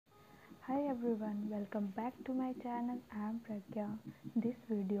Hi everyone, welcome back to my channel. I am Pragya. This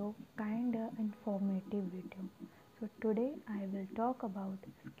video kinda informative video. So today I will talk about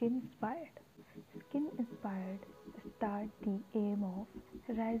skin inspired. Skin inspired start the aim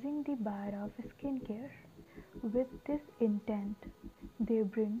of raising the bar of skincare. With this intent, they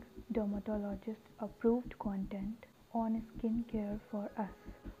bring dermatologist approved content on skincare for us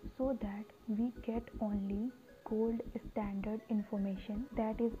so that we get only gold standard information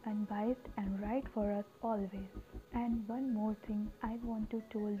that is unbiased and right for us always. And one more thing I want to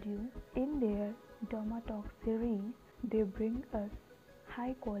told you, in their Dermatalk series they bring us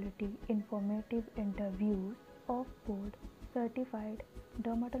high quality informative interviews of board certified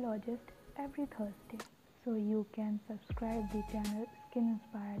dermatologists every Thursday. So you can subscribe the channel Skin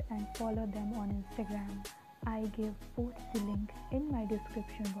Inspired and follow them on Instagram. I give both the link in my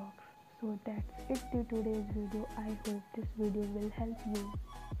description box. So that's it to today's video. I hope this video will help you.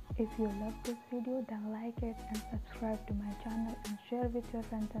 If you love this video, then like it and subscribe to my channel and share with your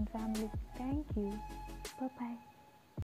friends and family. Thank you. Bye bye.